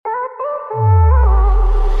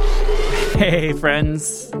Hey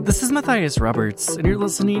friends, this is Matthias Roberts, and you're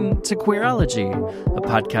listening to Queerology, a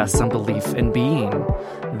podcast on belief and being.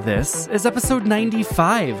 This is episode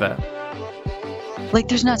 95.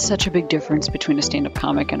 There's not such a big difference between a stand-up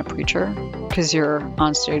comic and a preacher, because you're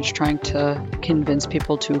on stage trying to convince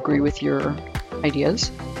people to agree with your ideas.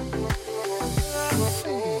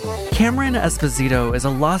 Cameron Esposito is a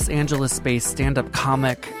Los Angeles-based stand-up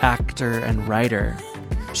comic, actor, and writer.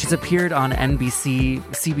 She's appeared on NBC,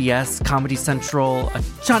 CBS, Comedy Central, a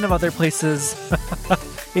ton of other places,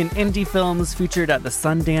 in indie films featured at the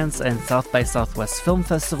Sundance and South by Southwest film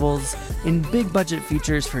festivals, in big-budget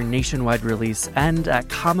features for nationwide release, and at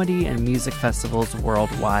comedy and music festivals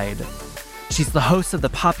worldwide. She's the host of the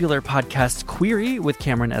popular podcast Queery with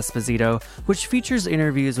Cameron Esposito, which features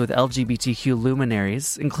interviews with LGBTQ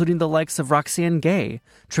luminaries, including the likes of Roxanne Gay,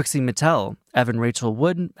 Trixie Mattel, Evan Rachel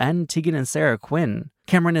Wood, and Tegan and Sarah Quinn.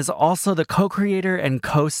 Cameron is also the co-creator and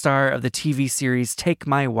co-star of the TV series Take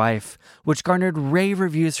My Wife, which garnered rave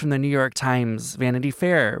reviews from the New York Times, Vanity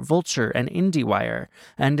Fair, Vulture, and IndieWire,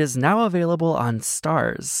 and is now available on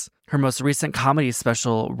Starz. Her most recent comedy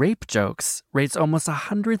special, Rape Jokes, raised almost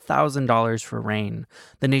 $100,000 for RAINN,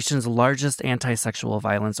 the nation's largest anti-sexual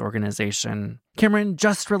violence organization. Cameron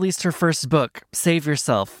just released her first book, Save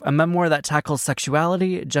Yourself, a memoir that tackles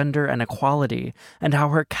sexuality, gender, and equality, and how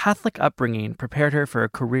her Catholic upbringing prepared her for a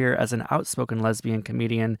career as an outspoken lesbian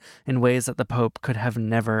comedian in ways that the Pope could have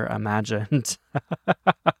never imagined.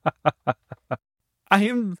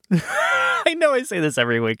 I know I say this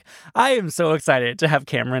every week. I am so excited to have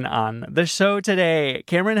Cameron on the show today.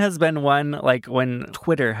 Cameron has been one, when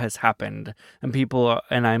Twitter has happened and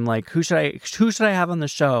I'm like, who should I have on the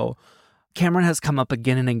show? Cameron has come up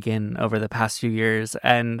again and again over the past few years,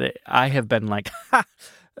 and I have been like,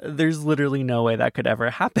 there's literally no way that could ever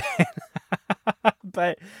happen.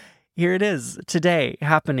 But here it is today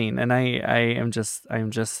happening, and I am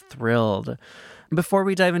just thrilled. Before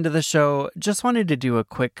we dive into the show, just wanted to do a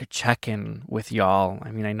quick check-in with y'all.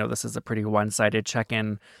 I mean, I know this is a pretty one-sided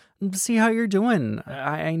check-in. See how you're doing.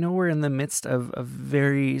 I know we're in the midst of a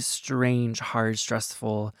very strange, hard,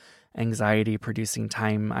 stressful, anxiety-producing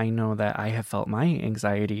time. I know that I have felt my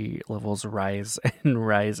anxiety levels rise and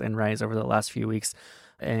rise and rise over the last few weeks,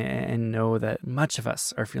 and know that much of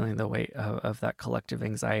us are feeling the weight of that collective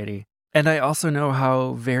anxiety. And I also know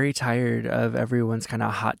how very tired of everyone's kind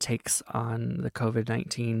of hot takes on the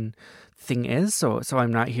COVID-19 thing is. So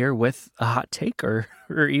I'm not here with a hot take or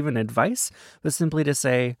even advice, but simply to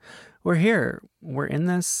say, we're here, we're in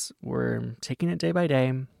this, we're taking it day by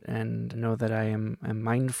day, and know that I'm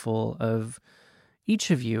mindful of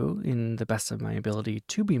each of you in the best of my ability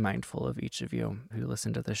to be mindful of each of you who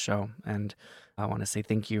listen to this show. And I want to say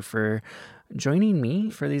thank you for joining me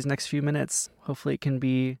for these next few minutes. Hopefully it can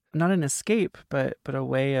be not an escape, but a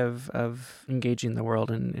way of engaging the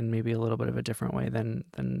world in maybe a little bit of a different way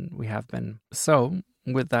than we have been. So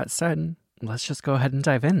with that said, let's just go ahead and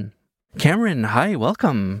dive in. Cameron, hi,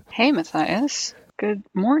 welcome. Hey, Matthias. Good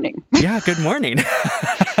morning. Yeah, good morning.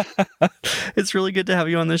 It's really good to have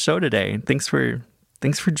you on the show today. Thanks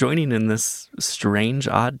for joining in this strange,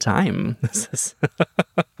 odd time.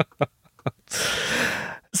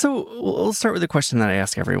 So we'll start with a question that I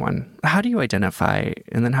ask everyone. How do you identify,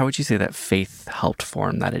 and then how would you say that faith helped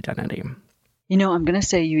form that identity? I'm going to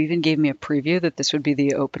say you even gave me a preview that this would be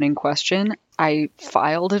the opening question. I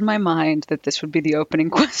filed in my mind that this would be the opening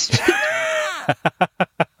question.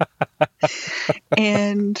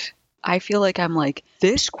 And I feel like I'm like,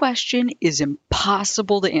 this question is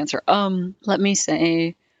impossible to answer. Let me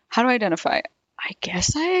say, how do I identify? I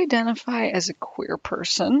guess I identify as a queer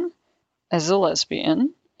person, as a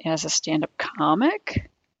lesbian, as a stand-up comic.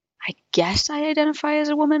 I guess I identify as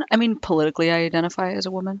a woman. I mean, politically, I identify as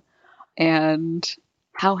a woman. And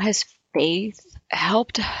how has faith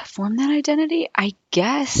helped form that identity? I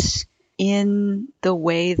guess in the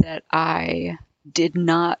way that I did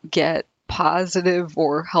not get positive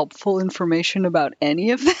or helpful information about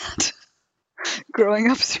any of that growing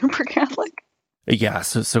up super Catholic. Yeah,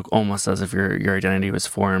 so almost as if your identity was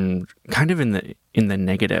formed kind of in the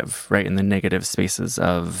negative, right? In the negative spaces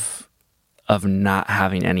of not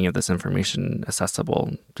having any of this information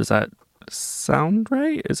accessible. Does that sound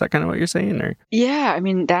right? Is that kind of what you're saying? Or yeah, I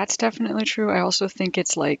mean, that's definitely true. I also think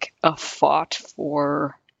it's like a fought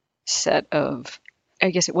for set of,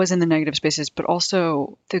 I guess it was in the negative spaces, but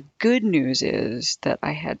also the good news is that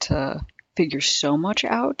I had to figure so much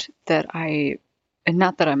out that and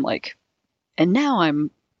not that I'm like, and now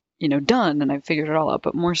I'm, done and I've figured it all out,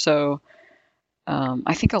 but more so,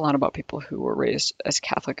 I think a lot about people who were raised as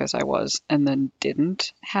Catholic as I was and then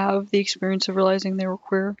didn't have the experience of realizing they were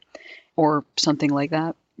queer or something like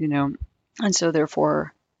that. and so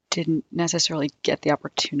therefore didn't necessarily get the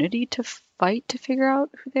opportunity to fight to figure out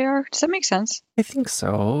who they are. Does that make sense? I think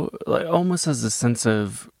so. Like, almost as a sense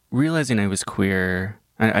of realizing I was queer.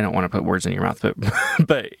 I don't want to put words in your mouth, but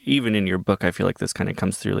but even in your book, I feel like this kind of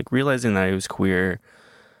comes through. Like realizing that I was queer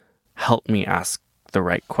helped me ask the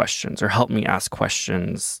right questions, or helped me ask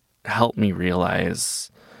questions, helped me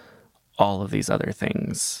realize all of these other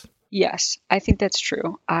things. Yes, I think that's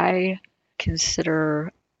true. I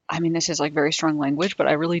consider, I mean, this is like very strong language, but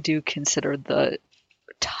I really do consider the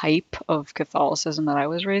type of Catholicism that I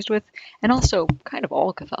was raised with, and also kind of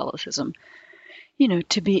all Catholicism,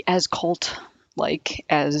 to be as cult-like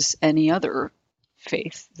as any other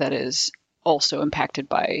faith that is also impacted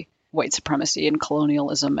by white supremacy and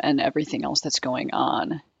colonialism and everything else that's going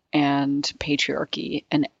on, and patriarchy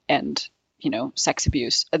and sex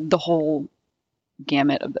abuse, the whole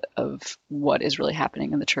gamut of what is really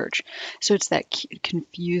happening in the church. So it's that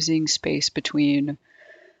confusing space between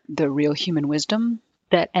the real human wisdom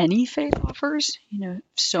that any faith offers.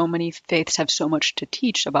 So many faiths have so much to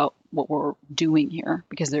teach about what we're doing here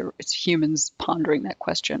because it's humans pondering that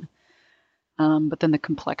question. But then the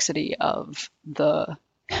complexity of the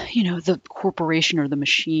corporation or the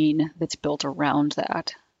machine that's built around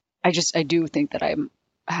that. I do think that I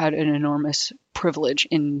had an enormous privilege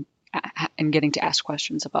in getting to ask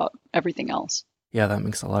questions about everything else. Yeah, that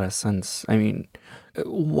makes a lot of sense. I mean,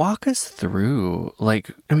 walk us through,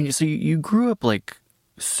 so you grew up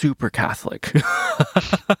super Catholic.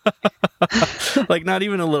 Not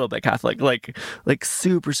even a little bit Catholic, like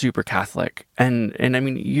super, super Catholic. And I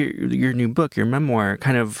mean, your new book, your memoir,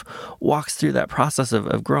 kind of walks through that process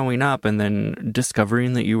of growing up and then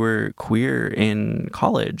discovering that you were queer in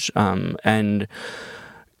college, and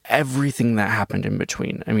everything that happened in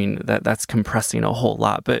between. I mean, that's compressing a whole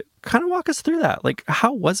lot, but kind of walk us through that.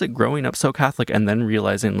 How was it growing up so Catholic and then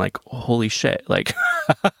realizing holy shit,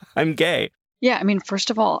 I'm gay? Yeah, I mean,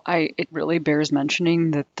 first of all, it really bears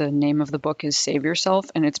mentioning that the name of the book is Save Yourself,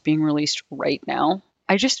 and it's being released right now.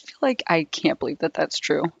 I just feel like I can't believe that that's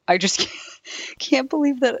true. I just can't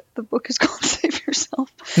believe that the book is called Save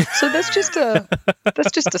Yourself. So that's just a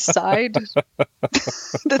side.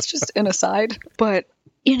 That's just an aside. But,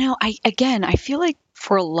 I feel like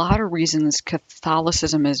for a lot of reasons,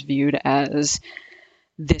 Catholicism is viewed as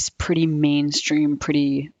this pretty mainstream,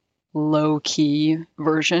 pretty low-key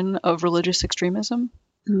version of religious extremism.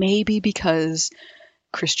 Maybe because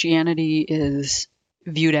Christianity is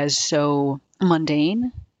viewed as so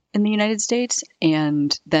mundane in the United States,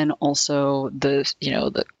 and then also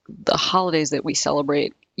the holidays that we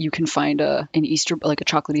celebrate, you can find an Easter, like a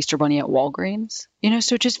chocolate Easter bunny at Walgreens.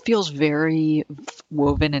 So it just feels very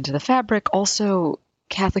woven into the fabric. Also,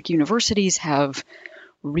 Catholic universities have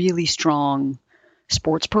really strong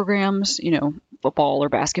sports programs, football or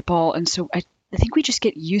basketball. And so I think we just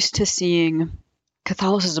get used to seeing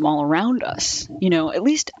Catholicism all around us. At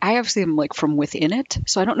least I obviously am from within it.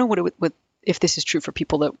 So I don't know if this is true for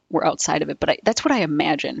people that were outside of it, but that's what I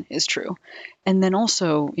imagine is true. And then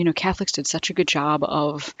also, Catholics did such a good job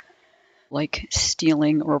of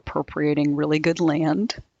stealing or appropriating really good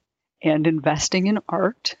land and investing in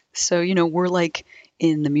art. So, we're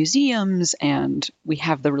in the museums, and we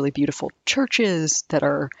have the really beautiful churches that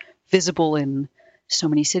are visible in so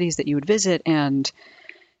many cities that you would visit. And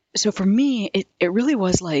so for me, it really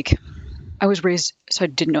was I was raised, so I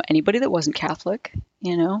didn't know anybody that wasn't Catholic.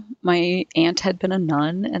 My aunt had been a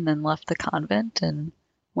nun and then left the convent and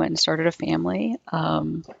went and started a family.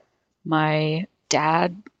 My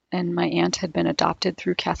dad and my aunt had been adopted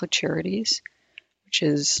through Catholic Charities, which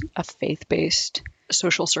is a faith-based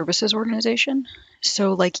social services organization.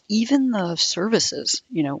 So even the services,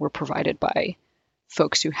 were provided by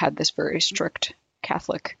folks who had this very strict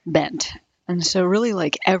Catholic bent. And so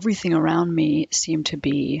really everything around me seemed to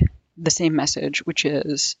be the same message, which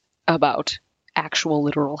is about actual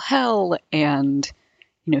literal hell and,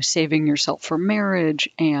 saving yourself for marriage,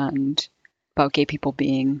 and about gay people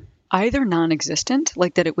being either non-existent,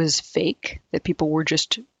 that it was fake, that people were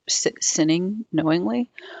just sinning knowingly,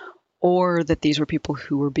 or that these were people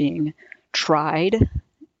who were being tried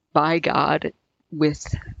by God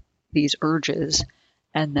with these urges,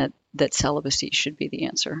 and that celibacy should be the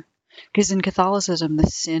answer. Because in Catholicism, the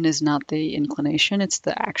sin is not the inclination, it's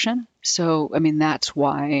the action. So, I mean, that's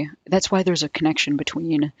why there's a connection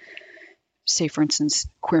between, say, for instance,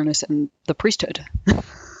 queerness and the priesthood.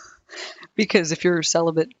 Because if you're a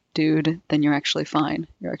celibate dude, then you're actually fine.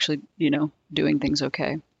 You're actually, doing things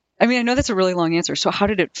okay. I mean, I know that's a really long answer. So how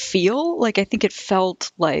did it feel? I think it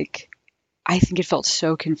felt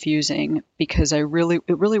so confusing, because it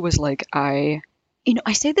really was I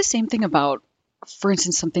say the same thing about for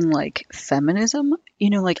instance, something like feminism,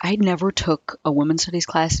 like I never took a women's studies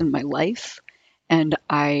class in my life, and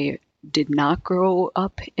I did not grow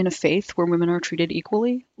up in a faith where women are treated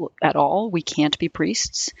equally at all. We can't be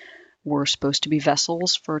priests. We're supposed to be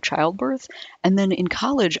vessels for childbirth. And then in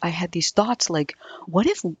college, I had these thoughts like, what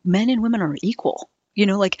if men and women are equal?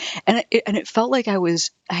 And it felt like I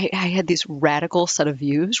had this radical set of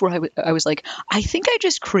views where I was like, I think I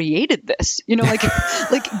just created this,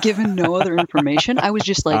 like given no other information. I was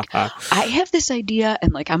just like, I have this idea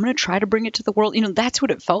and like, I'm going to try to bring it to the world. That's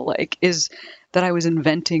what it felt like, is that I was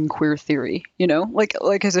inventing queer theory,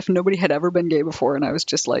 like as if nobody had ever been gay before. And I was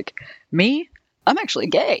just like, me, I'm actually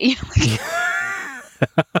gay.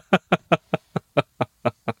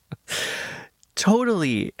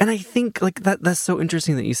 Totally. And I think like that's so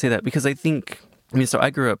interesting that you say that, because so I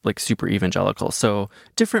grew up like super evangelical, so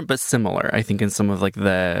different but similar, I think, in some of like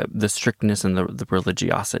the strictness and the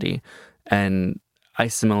religiosity. And I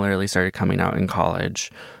similarly started coming out in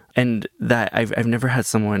college. And that I've never had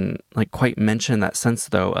someone like quite mention that sense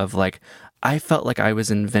though of like, I felt like I was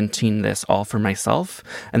inventing this all for myself,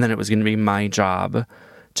 and then it was going to be my job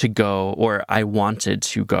to go, or I wanted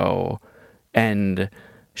to go and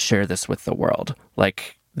share this with the world.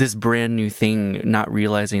 Like this brand new thing, not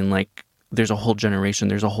realizing like there's a whole generation,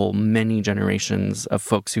 there's a whole many generations of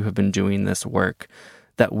folks who have been doing this work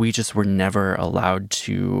that we just were never allowed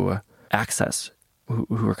to access, who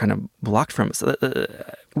were kind of blocked from us.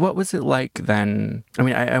 What was it like then? I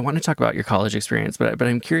mean, I want to talk about your college experience, but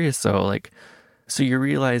I'm curious. So you're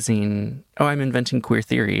realizing, oh, I'm inventing queer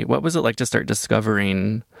theory. What was it like to start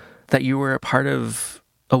discovering that you were a part of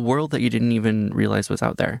a world that you didn't even realize was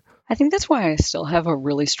out there? I think that's why I still have a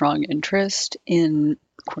really strong interest in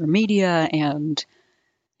queer media and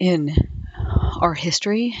in our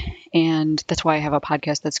history. And that's why I have a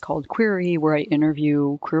podcast that's called Queery, where I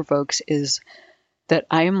interview queer folks, is that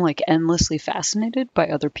I am like endlessly fascinated by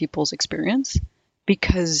other people's experience,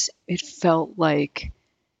 because it felt like,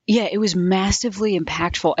 yeah, it was massively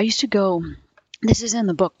impactful. I used to go, this is in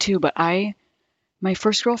the book too, but my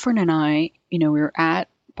first girlfriend and I, we were at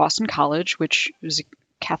Boston College, which was a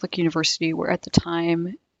Catholic university where at the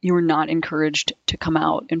time you were not encouraged to come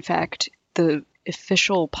out. In fact, the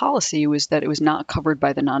official policy was that it was not covered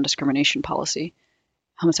by the non-discrimination policy,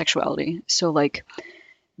 homosexuality. So like,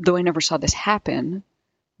 though I never saw this happen,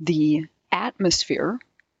 the atmosphere,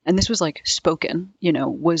 and this was like spoken,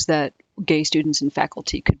 was that gay students and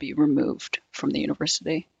faculty could be removed from the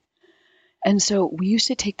university. And so we used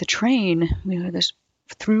to take the train, this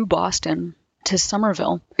through Boston to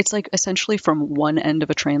Somerville. It's like essentially from one end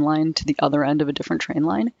of a train line to the other end of a different train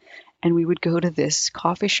line. And we would go to this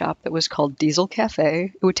coffee shop that was called Diesel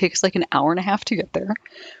Cafe. It would take us like an hour and a half to get there.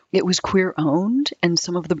 It was queer owned, and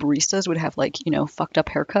some of the baristas would have like, fucked up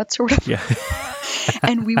haircuts or whatever. Yeah.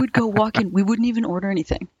 And we would go walk in. We wouldn't even order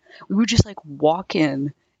anything. We would just like walk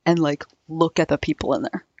in and like look at the people in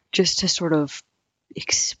there just to sort of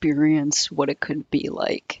experience what it could be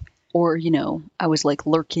like. Or, I was like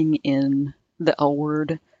lurking in the L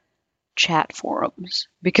Word chat forums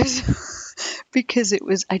because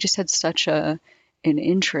I just had such an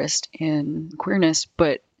interest in queerness,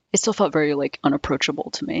 but it still felt very like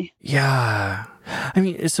unapproachable to me. Yeah. I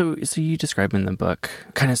mean, so you describe in the book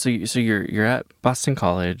kind of, so you're at Boston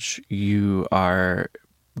College, you are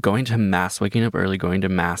going to mass, waking up early, going to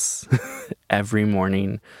mass every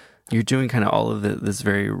morning. You're doing kind of all of this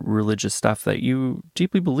very religious stuff that you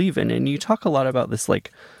deeply believe in. And you talk a lot about this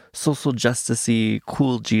like social justice-y,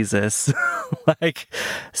 cool Jesus, like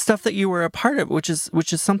stuff that you were a part of, which is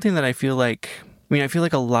something that I feel like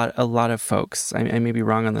a lot of folks, I may be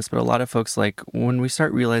wrong on this, but a lot of folks, like when we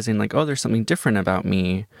start realizing like, oh, there's something different about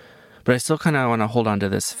me, but I still kind of want to hold on to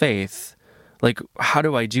this faith. Like, how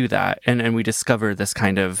do I do that? And we discover this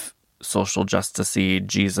kind of social justice-y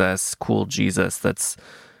Jesus, cool Jesus that's,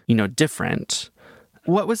 different.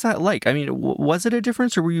 What was that like? I mean, was it a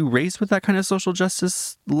difference, or were you raised with that kind of social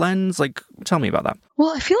justice lens? Like, tell me about that.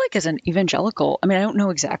 Well, I feel like as an evangelical, I mean, I don't know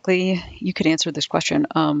exactly, you could answer this question,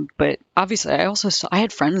 but obviously I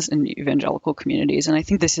had friends in evangelical communities, and I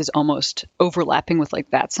think this is almost overlapping with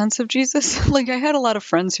like that sense of Jesus. Like I had a lot of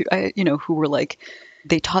friends who were like,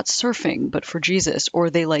 they taught surfing, but for Jesus, or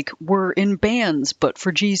they like were in bands, but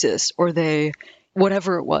for Jesus, or they,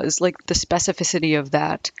 whatever it was, like the specificity of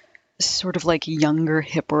that sort of like younger,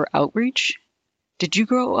 hipper outreach. Did you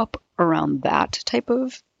grow up around that type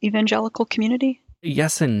of evangelical community?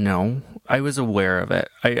 Yes and no. I was aware of it.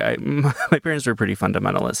 My parents were pretty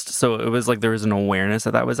fundamentalist, so it was like there was an awareness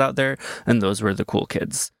that was out there, and those were the cool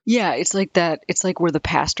kids. Yeah, it's like that. It's like where the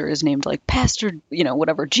pastor is named like Pastor,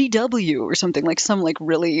 whatever, GW or something, like some like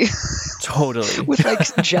really Totally. with like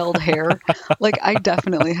gelled hair. Like I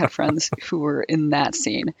definitely had friends who were in that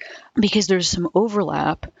scene because there's some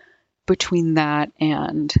overlap between that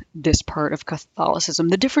and this part of Catholicism.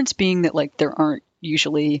 The difference being that like there aren't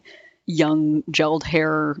usually young gelled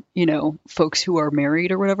hair, folks who are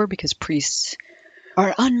married or whatever, because priests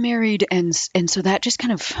are unmarried, and so that just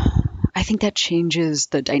kind of, I think that changes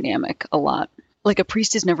the dynamic a lot. Like a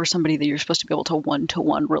priest is never somebody that you're supposed to be able to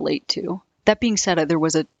one-to-one relate to. That being said, there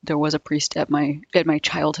was a priest at my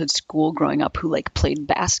childhood school growing up who like played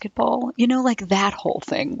basketball, like that whole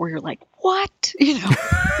thing where you're like, what,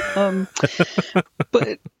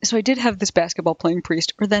 but so I did have this basketball playing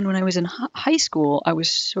priest. Or then when I was in high school, I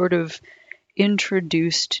was sort of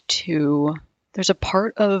introduced to, there's a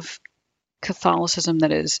part of Catholicism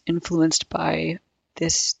that is influenced by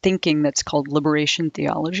this thinking that's called liberation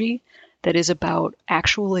theology, that is about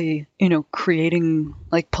actually, creating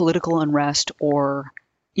like political unrest or,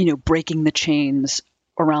 breaking the chains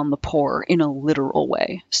around the poor in a literal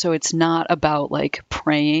way. So it's not about like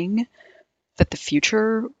praying that the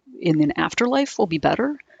future in an afterlife will be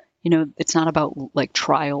better. It's not about like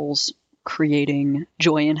trials creating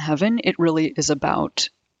joy in heaven. It really is about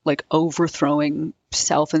like overthrowing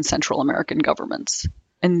South and Central American governments.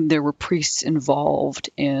 And there were priests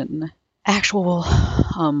involved in actual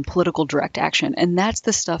political direct action. And that's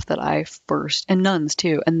the stuff that and nuns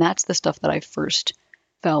too. And that's the stuff that I first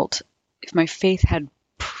felt, if my faith had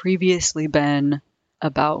previously been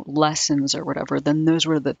about lessons or whatever, then those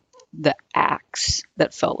were the acts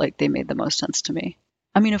that felt like they made the most sense to me.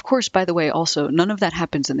 I mean, of course, by the way, also, none of that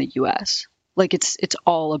happens in the US. Like it's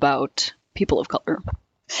all about people of color.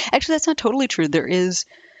 Actually, that's not totally true. There is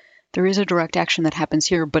a direct action that happens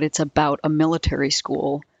here, but it's about a military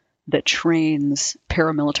school that trains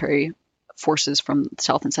paramilitary forces from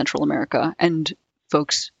South and Central America. And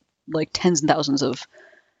folks, like tens and thousands of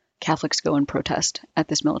Catholics go and protest at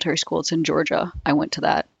this military school. It's in Georgia. I went to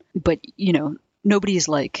that. But, nobody's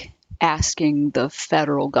like asking the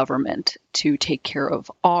federal government to take care of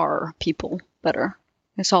our people better.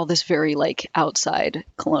 It's all this very like outside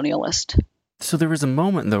colonialist. So there was a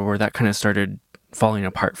moment though where that kind of started falling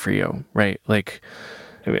apart for you, right? Like,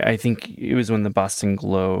 I think it was when the Boston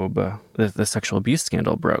Globe, the sexual abuse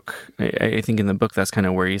scandal broke. I think in the book, that's kind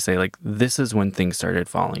of where you say, like, this is when things started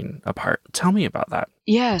falling apart. Tell me about that.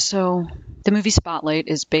 Yeah, so the movie Spotlight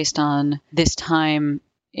is based on this time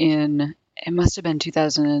it must have been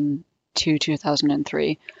 2002,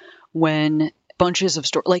 2003, when bunches of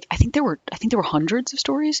stories, like I think there were hundreds of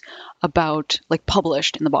stories about, like,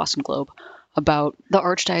 published in the Boston Globe about the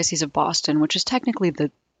Archdiocese of Boston, which is technically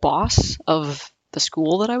the boss of the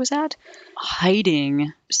school that I was at,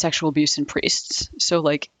 hiding sexual abuse in priests. So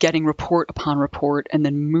like getting report upon report and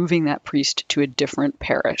then moving that priest to a different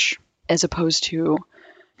parish, as opposed to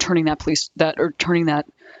turning that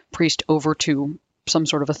priest over to some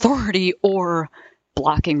sort of authority or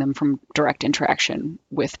blocking them from direct interaction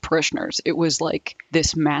with parishioners. It was like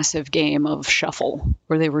this massive game of shuffle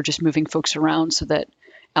where they were just moving folks around so that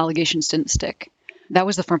allegations didn't stick. That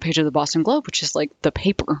was the front page of the Boston Globe, which is like the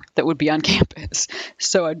paper that would be on campus.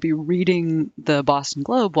 So I'd be reading the Boston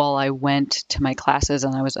Globe while I went to my classes,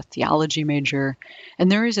 and I was a theology major. And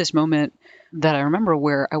there is this moment that I remember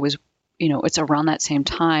where I was, it's around that same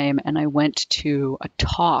time, and I went to a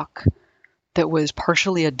talk that was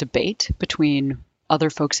partially a debate between other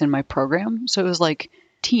folks in my program. So it was like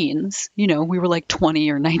teens, we were like 20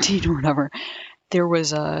 or 19 or whatever. There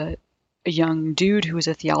was a young dude who was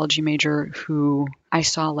a theology major who I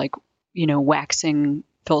saw like, waxing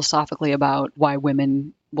philosophically about why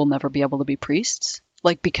women will never be able to be priests.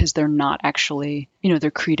 Like, because they're not actually,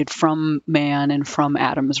 they're created from man and from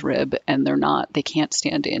Adam's rib, and they can't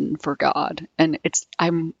stand in for God. And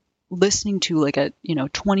I'm listening to like a,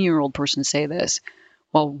 20-year-old person say this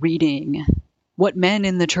while reading what men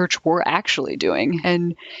in the church were actually doing.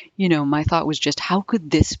 And, my thought was just, how could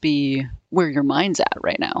this be where your mind's at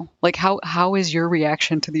right now? Like, how is your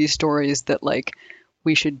reaction to these stories that like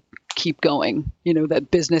we should keep going, that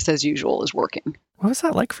business as usual is working? What was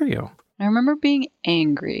that like for you? I remember being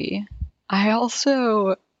angry. I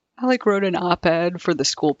like wrote an op-ed for the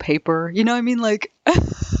school paper. Like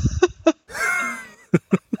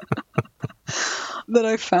that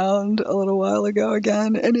I found a little while ago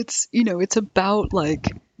again. And it's about like,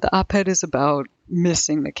 the op-ed is about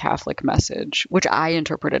missing the Catholic message, which I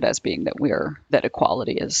interpreted as being that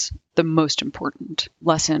equality is the most important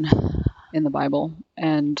lesson in the Bible.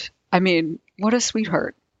 And I mean, what a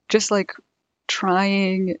sweetheart. Just like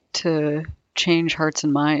trying to change hearts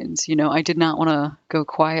and minds. I did not want to go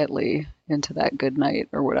quietly into that good night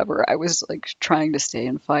or whatever. I was like trying to stay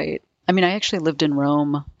and fight. I mean, I actually lived in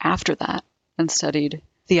Rome after that and studied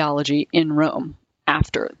theology in Rome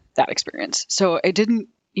after that experience. So it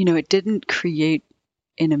didn't create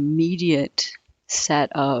an immediate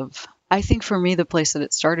set of, I think for me, the place that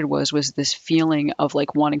it started was this feeling of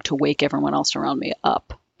like wanting to wake everyone else around me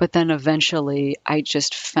up. But then eventually I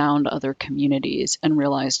just found other communities and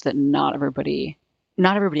realized that not everybody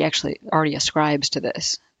actually already ascribes to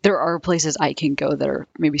this. There are places I can go that are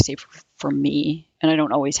maybe safe for me, and I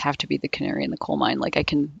don't always have to be the canary in the coal mine. Like I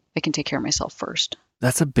can take care of myself first.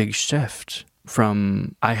 That's a big shift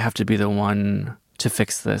from I have to be the one to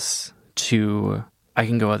fix this to I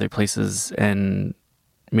can go other places and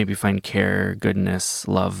maybe find care, goodness,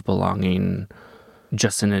 love, belonging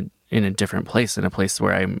just in a different place, in a place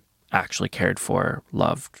where I'm actually cared for,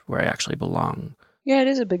 loved, where I actually belong. Yeah, it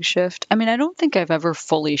is a big shift. I mean, I don't think I've ever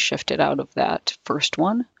fully shifted out of that first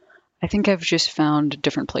one. I think I've just found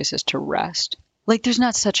different places to rest. Like, there's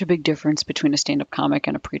not such a big difference between a stand-up comic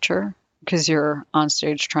and a preacher, because you're on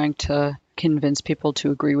stage trying to convince people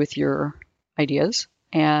to agree with your ideas.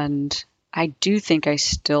 And I do think I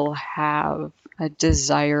still have a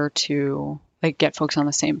desire to like get folks on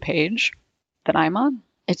the same page that I'm on.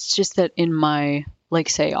 It's just that in my, like,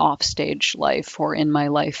 say, offstage life or in my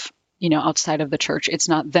life, outside of the church, it's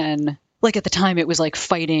not then, like at the time it was like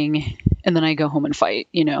fighting and then I go home and fight,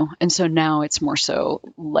 And so now it's more so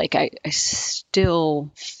like I still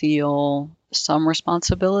feel some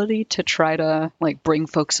responsibility to try to like bring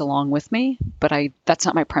folks along with me, but that's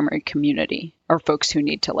not my primary community or folks who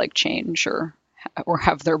need to like change or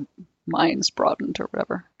have their minds broadened or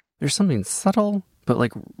whatever. There's something subtle but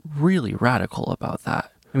like really radical about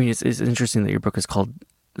that. I mean, it's interesting that your book is called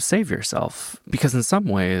Save Yourself, because in some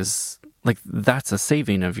ways, like, that's a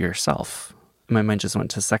saving of yourself. My mind just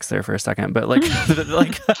went to sex there for a second, but like,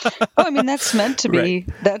 oh, I mean, that's meant to be. Right.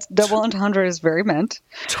 That's double entendre is very meant.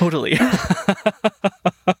 Totally.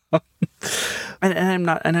 and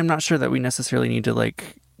I'm not sure that we necessarily need to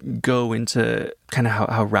like go into kind of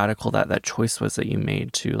how radical that choice was that you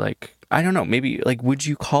made to like, I don't know, maybe like, would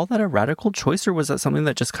you call that a radical choice, or was that something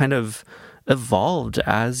that just kind of evolved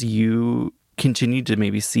as you continued to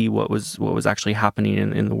maybe see what was actually happening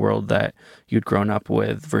in the world that you'd grown up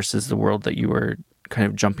with versus the world that you were kind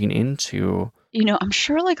of jumping into? I'm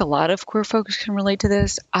sure like a lot of queer folks can relate to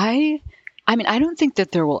this. I mean, I don't think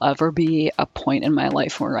that there will ever be a point in my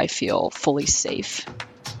life where I feel fully safe.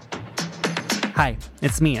 Hi,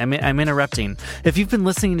 it's me. I'm interrupting. If you've been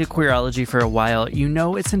listening to Queerology for a while, you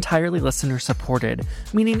know it's entirely listener supported,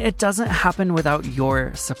 meaning it doesn't happen without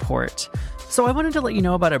your support. So I wanted to let you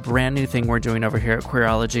know about a brand new thing we're doing over here at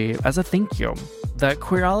Queerology as a thank you. The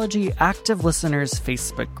Queerology Active Listeners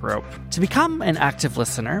Facebook group. To become an active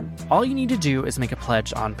listener, all you need to do is make a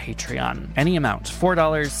pledge on Patreon. Any amount, $4,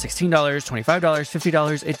 $16, $25,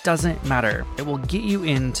 $50, it doesn't matter. It will get you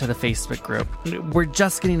into the Facebook group. We're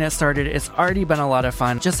just getting it started. It's already been a lot of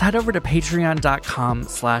fun. Just head over to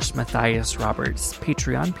patreon.com/Matthias Roberts.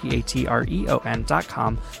 Patreon,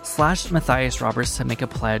 patreon.com/Matthias Roberts to make a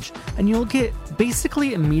pledge, and you'll get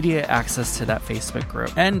basically immediate access to that Facebook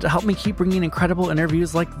group. And help me keep bringing incredible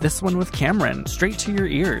interviews like this one with Cameron straight to your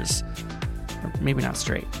ears. Or maybe not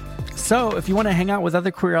straight. So if you want to hang out with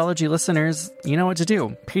other Queerology listeners, you know what to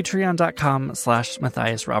do.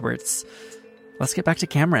 Patreon.com/Matthias Roberts. Let's get back to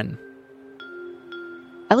Cameron.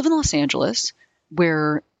 I live in Los Angeles,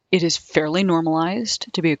 where it is fairly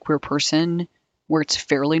normalized to be a queer person, where it's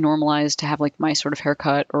fairly normalized to have like my sort of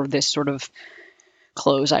haircut or this sort of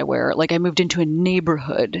clothes I wear. Like I moved into a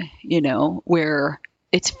neighborhood, where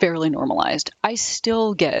it's fairly normalized. I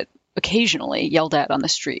still get occasionally yelled at on the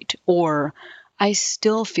street, or I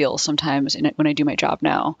still feel sometimes when I do my job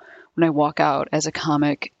now, when I walk out as a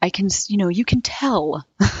comic, I can, you can tell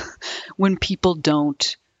when people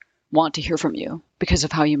don't want to hear from you because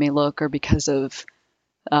of how you may look or because of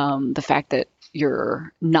the fact that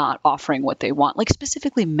you're not offering what they want. Like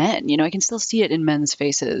specifically men, I can still see it in men's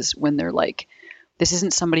faces when they're like, this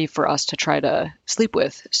isn't somebody for us to try to sleep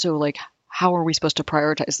with. So like, how are we supposed to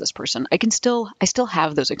prioritize this person? I still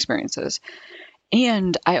have those experiences.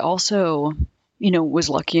 And I also, was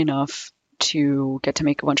lucky enough to get to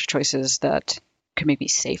make a bunch of choices that could make me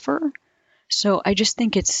safer. So I just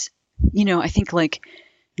think it's, I think like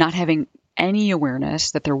not having any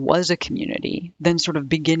awareness that there was a community, then sort of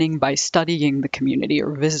beginning by studying the community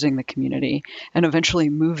or visiting the community, and eventually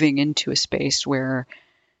moving into a space where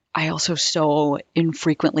I also so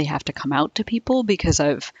infrequently have to come out to people because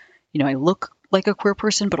I look like a queer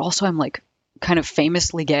person, but also I'm like kind of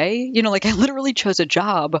famously gay. You know, like I literally chose a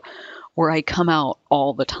job where I come out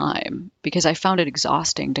all the time because I found it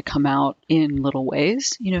exhausting to come out in little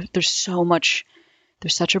ways. You know, there's such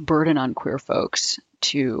a burden on queer folks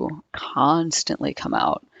to constantly come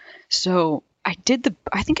out. So I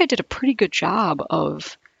think I did a pretty good job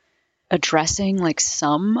of addressing like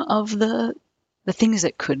some of the things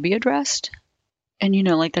that could be addressed. And, you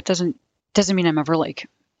know, like that doesn't mean I'm ever like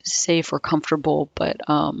safe or comfortable, but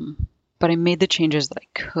I made the changes that I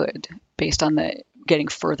could based on the getting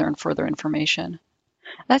further and further information.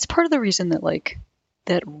 That's part of the reason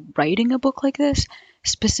that writing a book like this,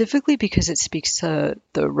 specifically because it speaks to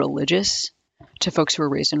to folks who are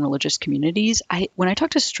raised in religious communities. When I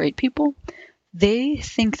talk to straight people, they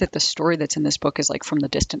think that the story that's in this book is like from the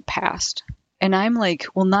distant past. And I'm like,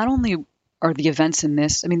 well, not only are the events in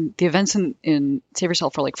this, I mean, the events in Save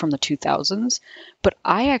Yourself are like from the 2000s, but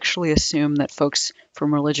I actually assume that folks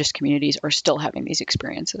from religious communities are still having these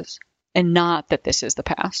experiences and not that this is the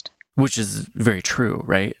past. Which is very true,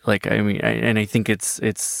 right? Like, I mean, I think it's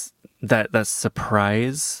that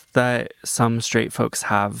surprise that some straight folks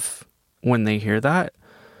have when they hear that.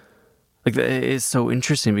 Like, it is so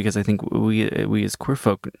interesting because I think we as queer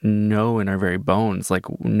folk know in our very bones, like,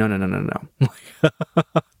 no.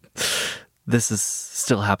 This is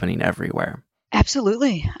still happening everywhere.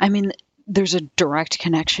 Absolutely. I mean, there's a direct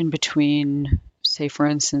connection between, say, for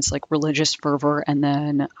instance, like religious fervor and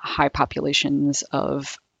then high populations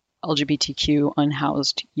of LGBTQ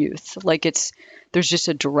unhoused youth. Like there's just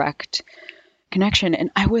a direct connection.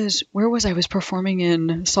 And I was performing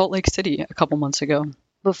in Salt Lake City a couple months ago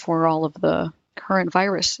before all of the current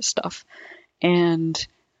virus stuff. And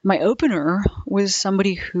my opener was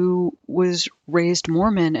somebody who was raised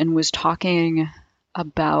Mormon and was talking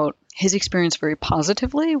about his experience very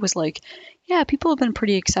positively, was like, yeah, people have been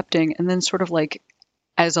pretty accepting. And then sort of like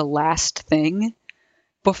as a last thing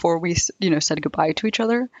before we, said goodbye to each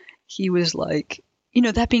other, he was like,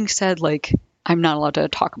 that being said, like, I'm not allowed to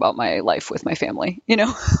talk about my life with my family,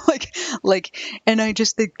 like, and I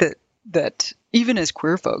just think that even as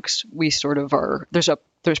queer folks, we sort of are,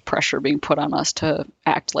 there's pressure being put on us to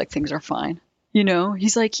act like things are fine.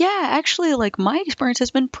 He's like, yeah, actually, like my experience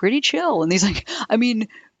has been pretty chill. And he's like, I mean,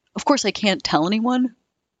 of course I can't tell anyone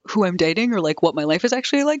who I'm dating or like what my life is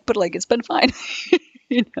actually like, but like, it's been fine,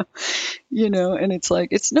 and it's like,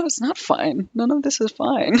 it's not fine. None of this is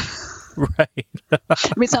fine. Right. I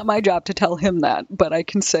mean, it's not my job to tell him that, but I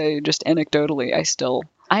can say just anecdotally,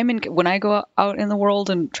 when I go out in the world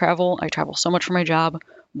and travel, I travel so much for my job.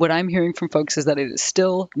 What I'm hearing from folks is that it is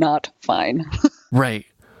still not fine. Right.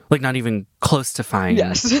 Like not even close to fine.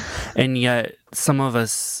 Yes. And yet some of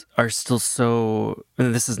us are still so,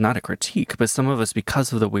 and this is not a critique, but some of us,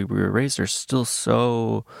 because of the way we were raised, are still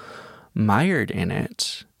so mired in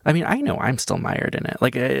it. I mean, I know I'm still mired in it.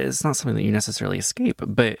 Like, it's not something that you necessarily escape,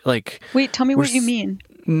 but like... Wait, tell me what you mean.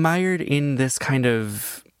 Mired in this kind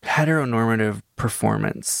of heteronormative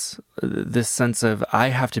performance, this sense of I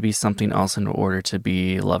have to be something else in order to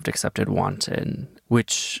be loved, accepted, wanted,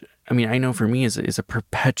 which, I mean, I know for me is a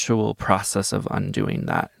perpetual process of undoing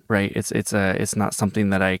that, right? It's not something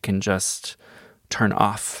that I can just turn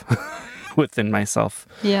off within myself.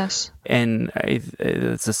 Yes. And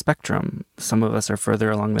it's a spectrum. Some of us are further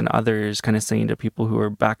along than others, kind of saying to people who are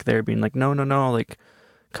back there being like, no, like,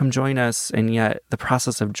 come join us. And yet the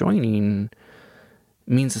process of joining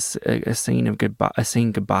means a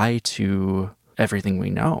saying goodbye to everything we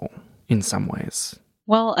know in some ways.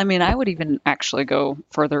 Well, I mean, I would even actually go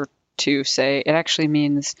further to say it actually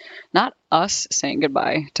means not us saying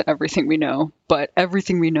goodbye to everything we know, but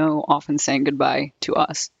everything we know often saying goodbye to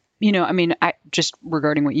us. I mean, just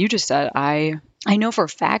regarding what you just said, I know for a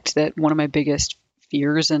fact that one of my biggest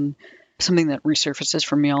fears and something that resurfaces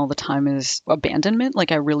for me all the time is abandonment.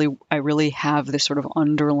 Like I really have this sort of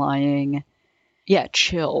underlying,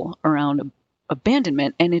 chill around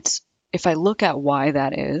abandonment. And if I look at why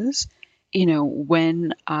that is,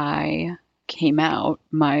 when I came out,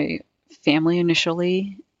 my family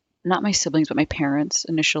initially, not my siblings, but my parents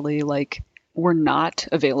initially, like, were not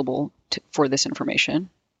available for this information.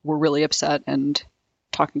 Were really upset and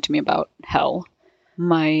talking to me about hell.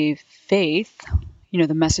 My faith, the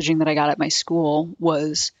messaging that I got at my school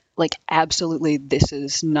was like, absolutely, this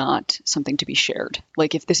is not something to be shared.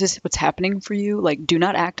 Like, if this is what's happening for you, like, do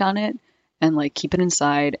not act on it and like keep it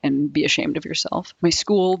inside and be ashamed of yourself. My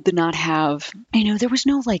school did not have, there was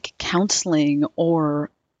no like counseling or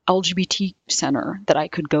LGBT center that I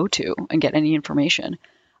could go to and get any information.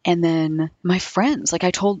 And then my friends, like I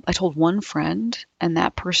told one friend, and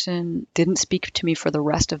that person didn't speak to me for the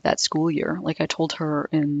rest of that school year. Like I told her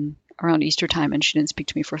in around Easter time, and she didn't speak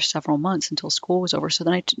to me for several months until school was over. So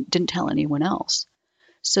then I didn't tell anyone else.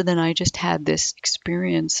 So then I just had this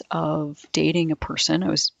experience of dating a person. I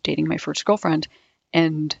was dating my first girlfriend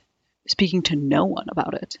and speaking to no one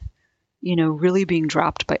about it. Really being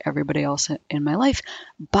dropped by everybody else in my life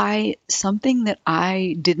by something that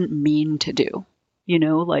I didn't mean to do.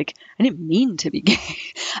 Like I didn't mean to be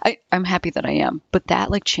gay. I'm happy that I am. But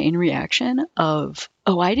that like chain reaction of,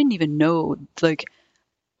 oh, I didn't even know, like,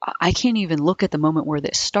 I can't even look at the moment where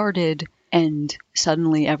this started and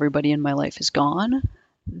suddenly everybody in my life is gone.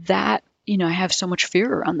 That, I have so much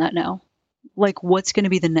fear around that now. Like, what's going to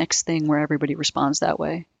be the next thing where everybody responds that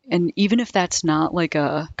way? And even if that's not like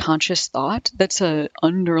a conscious thought, that's a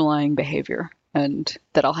underlying behavior, and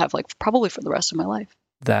that I'll have like probably for the rest of my life.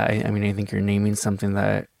 I think you're naming something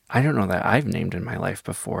that I don't know that I've named in my life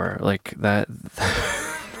before. Like that,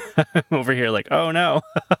 I'm over here like, oh no.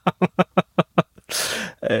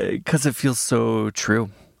 Because it feels so true.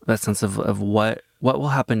 That sense of what will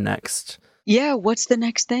happen next. Yeah, what's the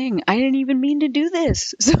next thing? I didn't even mean to do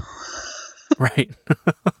this. Right.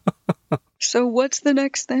 So what's the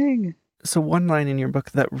next thing? So one line in your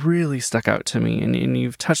book that really stuck out to me, and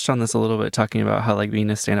you've touched on this a little bit, talking about how like being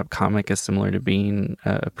a stand-up comic is similar to being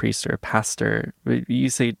a priest or a pastor. You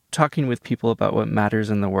say, talking with people about what matters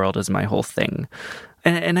in the world is my whole thing.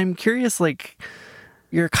 And I'm curious, like,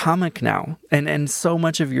 you're a comic now, and so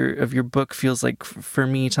much of your book feels like, for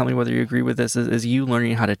me, tell me whether you agree with this, is you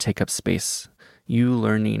learning how to take up space, you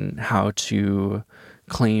learning how to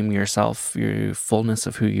claim yourself, your fullness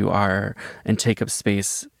of who you are, and take up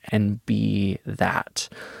space and be that.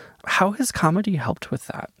 How has comedy helped with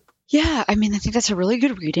that? Yeah, I think that's a really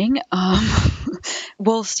good reading.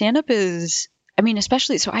 Well, stand-up is,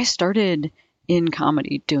 especially, so I started in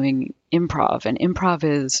comedy doing improv, and improv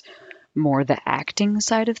is more the acting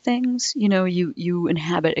side of things. You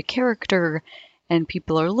inhabit a character and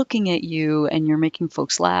people are looking at you and you're making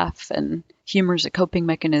folks laugh, and humor is a coping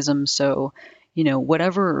mechanism. So,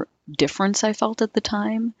 whatever difference I felt at the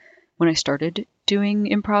time when I started doing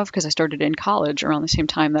improv, because I started in college around the same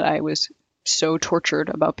time that I was so tortured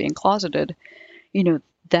about being closeted,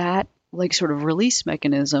 that like sort of release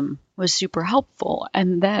mechanism was super helpful.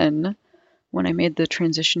 And then when I made the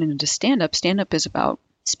transition into stand-up is about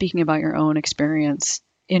speaking about your own experience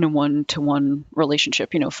in a one-to-one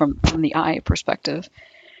relationship, from the I perspective.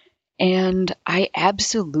 And I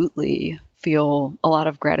absolutely feel a lot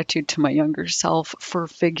of gratitude to my younger self for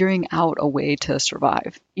figuring out a way to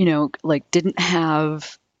survive. Like didn't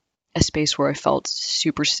have a space where I felt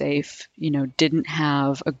super safe, didn't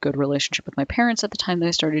have a good relationship with my parents at the time that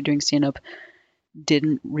I started doing stand-up,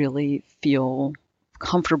 didn't really feel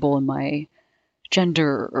comfortable in my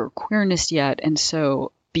gender or queerness yet. And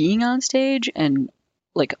so being on stage and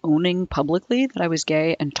like owning publicly that I was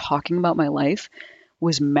gay and talking about my life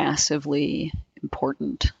was massively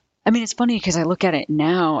important. It's funny because I look at it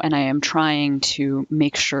now and I am trying to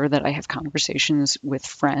make sure that I have conversations with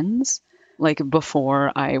friends, like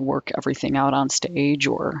before I work everything out on stage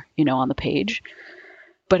or, on the page.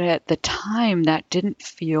 But at the time that didn't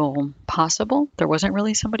feel possible. There wasn't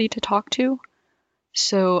really somebody to talk to.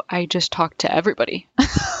 So I just talked to everybody.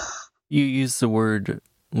 You used the word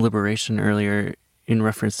liberation earlier in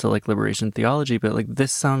reference to like liberation theology, but like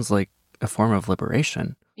this sounds like a form of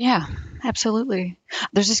liberation. Yeah, absolutely.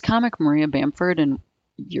 There's this comic, Maria Bamford, and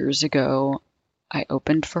years ago I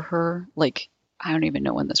opened for her. Like, I don't even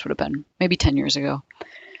know when this would have been, maybe 10 years ago.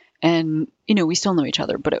 And, we still know each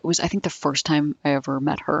other, but it was, I think, the first time I ever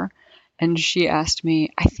met her. And she asked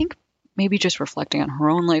me, I think maybe just reflecting on her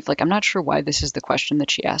own life, like, I'm not sure why this is the question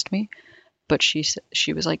that she asked me, but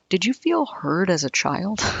she was like, did you feel heard as a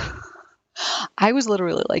child? I was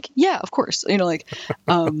literally like, yeah, of course, and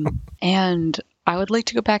I would like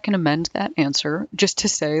to go back and amend that answer just to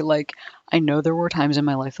say, like, I know there were times in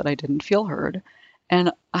my life that I didn't feel heard.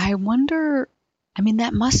 And I wonder,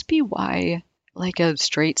 that must be why, like, a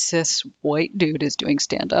straight cis white dude is doing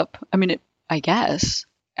stand-up. I guess.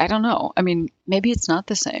 I don't know. Maybe it's not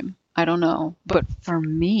the same. I don't know. But for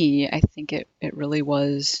me, I think it really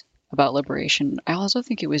was about liberation. I also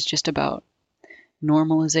think it was just about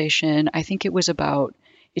normalization. I think it was about,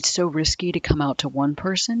 it's so risky to come out to one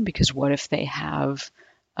person because what if they have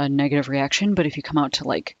a negative reaction? But if you come out to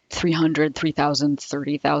like 300, 3,000,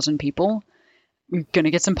 30,000 people, you're going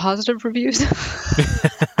to get some positive reviews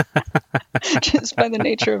just by the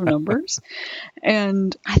nature of numbers.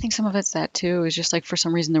 And I think some of it's that too, is just like for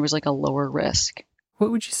some reason there was like a lower risk.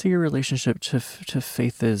 What would you say your relationship to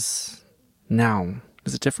faith is now?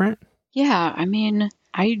 Is it different? Yeah,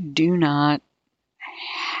 I do not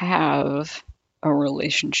have a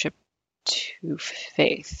relationship to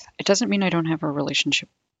faith. It doesn't mean I don't have a relationship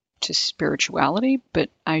to spirituality, but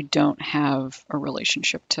I don't have a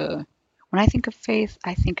relationship to, when I think of faith,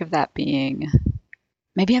 I think of that being,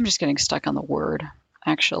 maybe I'm just getting stuck on the word,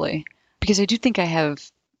 actually, because I do think I have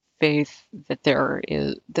faith that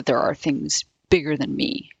there are things bigger than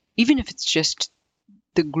me, even if it's just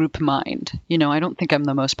the group mind. I don't think I'm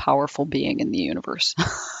the most powerful being in the universe.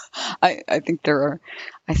 I think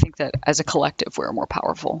that as a collective, we're more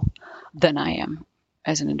powerful than I am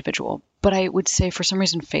as an individual. But I would say for some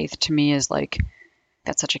reason, faith to me is like,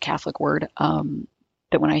 that's such a Catholic word,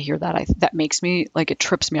 that when I hear that, that makes me, like, it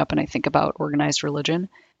trips me up and I think about organized religion.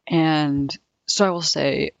 And so I will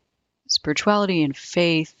say spirituality and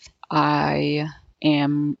faith, I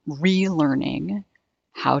am relearning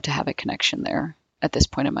how to have a connection there at this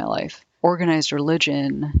point in my life. Organized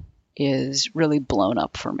religion is really blown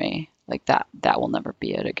up for me. Like that will never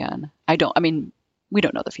be it again. We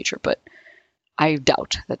don't know the future, but I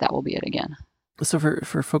doubt that will be it again. So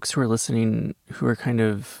for folks who are listening, who are kind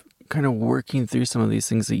of working through some of these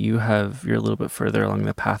things that you're a little bit further along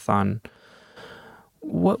the path on,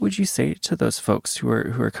 what would you say to those folks who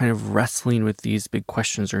are kind of wrestling with these big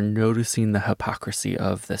questions or noticing the hypocrisy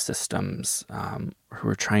of the systems, who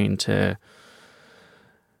are trying to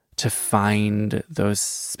find those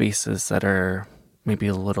spaces that are maybe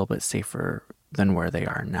a little bit safer than where they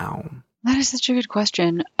are now? That is such a good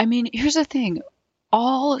question. I mean, here's the thing.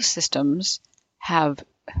 All systems have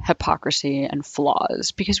hypocrisy and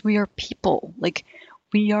flaws because we are people. Like,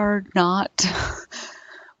 we are not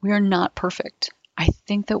perfect. I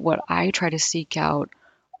think that what I try to seek out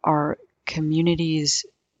are communities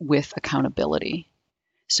with accountability.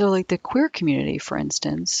 So like the queer community, for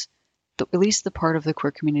instance, at least the part of the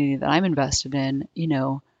queer community that I'm invested in,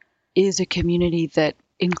 is a community that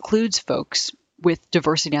includes folks with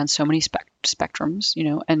diversity on so many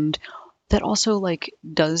spectrums, and that also like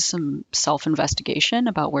does some self-investigation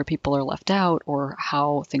about where people are left out or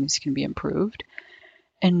how things can be improved.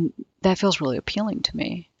 And that feels really appealing to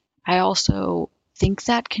me. I also think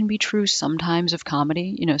that can be true sometimes of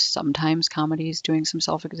comedy. Sometimes comedy is doing some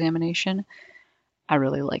self-examination. I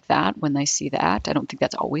really like that when I see that. I don't think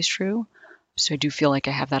that's always true. So I do feel like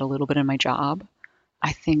I have that a little bit in my job.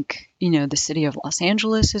 I think, the city of Los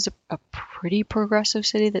Angeles is a pretty progressive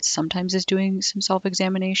city that sometimes is doing some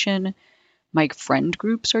self-examination. My friend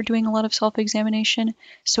groups are doing a lot of self-examination.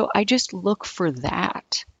 So I just look for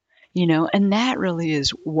that, and that really is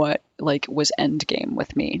what like was endgame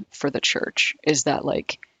with me for the church, is that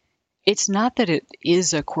like, it's not that it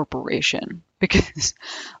is a corporation, because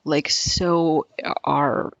like, so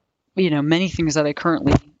are, many things that I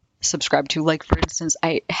currently subscribe to, like for instance,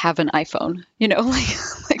 I have an iPhone,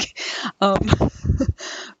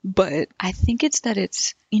 but I think it's that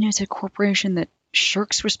it's a corporation that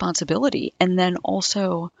shirks responsibility and then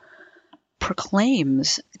also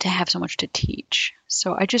proclaims to have so much to teach.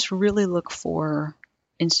 So I just really look for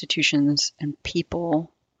institutions and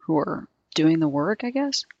people who are doing the work, I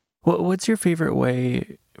guess. What's your favorite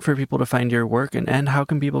way for people to find your work, and how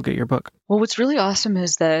can people get your book? Well, what's really awesome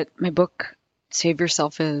is that my book, Save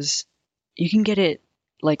Yourself, you can get it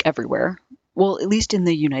like everywhere. Well, at least in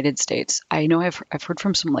the United States. I know I've heard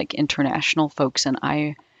from some like international folks, and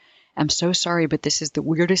I am so sorry, but this is the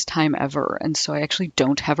weirdest time ever. And so I actually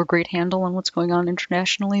don't have a great handle on what's going on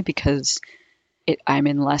internationally because I'm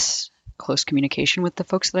in less close communication with the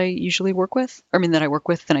folks that I usually work with, that I work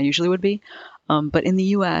with than I usually would be. But in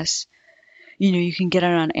the US, you can get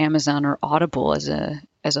it on Amazon or Audible as an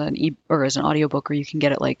audiobook, or you can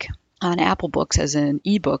get it like on Apple Books as an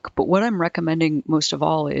ebook. But what I'm recommending most of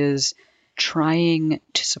all is trying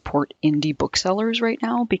to support indie booksellers right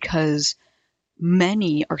now, because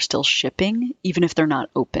many are still shipping, even if they're not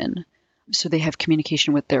open. So they have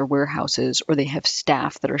communication with their warehouses, or they have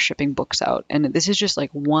staff that are shipping books out. And this is just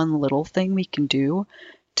like one little thing we can do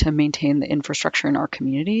to maintain the infrastructure in our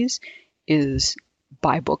communities, is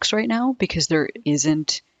buy books right now, because there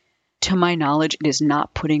isn't, to my knowledge, it is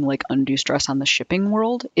not putting like undue stress on the shipping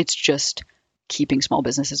world. It's just keeping small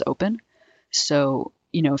businesses open. So,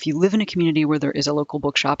 if you live in a community where there is a local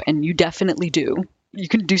bookshop, and you definitely do, you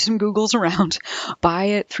can do some Googles around, buy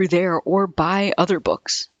it through there, or buy other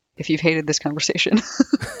books if you've hated this conversation.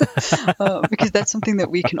 Because that's something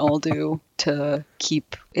that we can all do to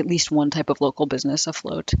keep at least one type of local business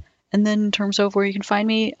afloat. And then in terms of where you can find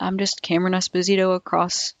me, I'm just Cameron Esposito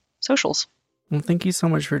across socials. Well, thank you so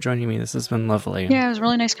much for joining me. This has been lovely. Yeah, it was a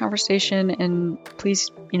really nice conversation. And please,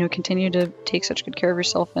 continue to take such good care of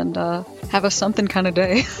yourself and have a something kind of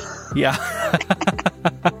day. Yeah.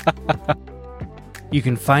 You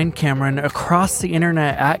can find Cameron across the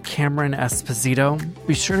internet at Cameron Esposito.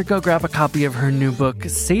 Be sure to go grab a copy of her new book,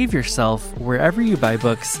 Save Yourself, wherever you buy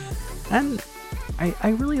books. And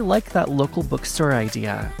I really like that local bookstore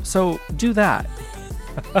idea, so do that.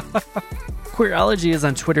 Queerology is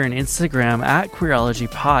on Twitter and Instagram at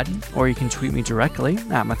QueerologyPod, or you can tweet me directly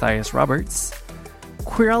at Matthias Roberts.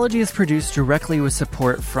 Queerology is produced directly with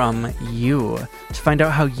support from you. To find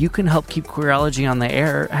out how you can help keep Queerology on the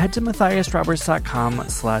air, head to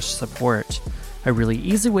matthiasroberts.com/support. A really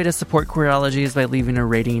easy way to support Queerology is by leaving a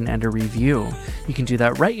rating and a review. You can do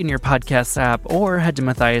that right in your podcast app, or head to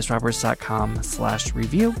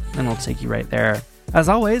matthiasroberts.com/review, and it'll take you right there. As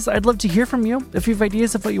always, I'd love to hear from you. If you have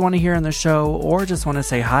ideas of what you want to hear on the show, or just want to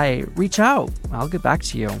say hi, reach out. I'll get back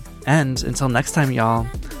to you. And until next time, y'all,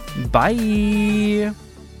 bye!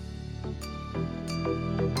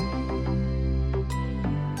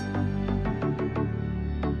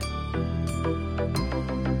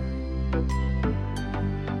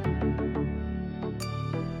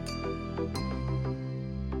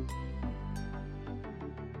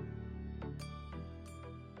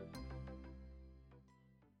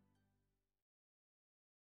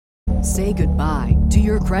 Say goodbye to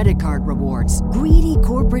your credit card rewards. Greedy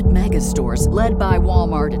corporate mega stores, led by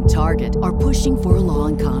Walmart and Target, are pushing for a law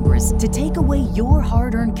in Congress to take away your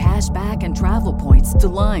hard-earned cash back and travel points to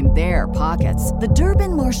line their pockets. The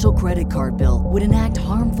Durbin-Marshall credit card bill would enact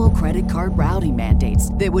harmful credit card routing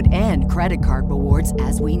mandates that would end credit card rewards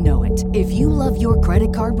as we know it. If you love your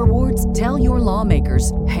credit card rewards, tell your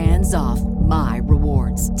lawmakers, hands off my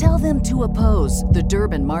rewards. Tell them to oppose the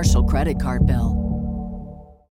Durbin-Marshall credit card bill.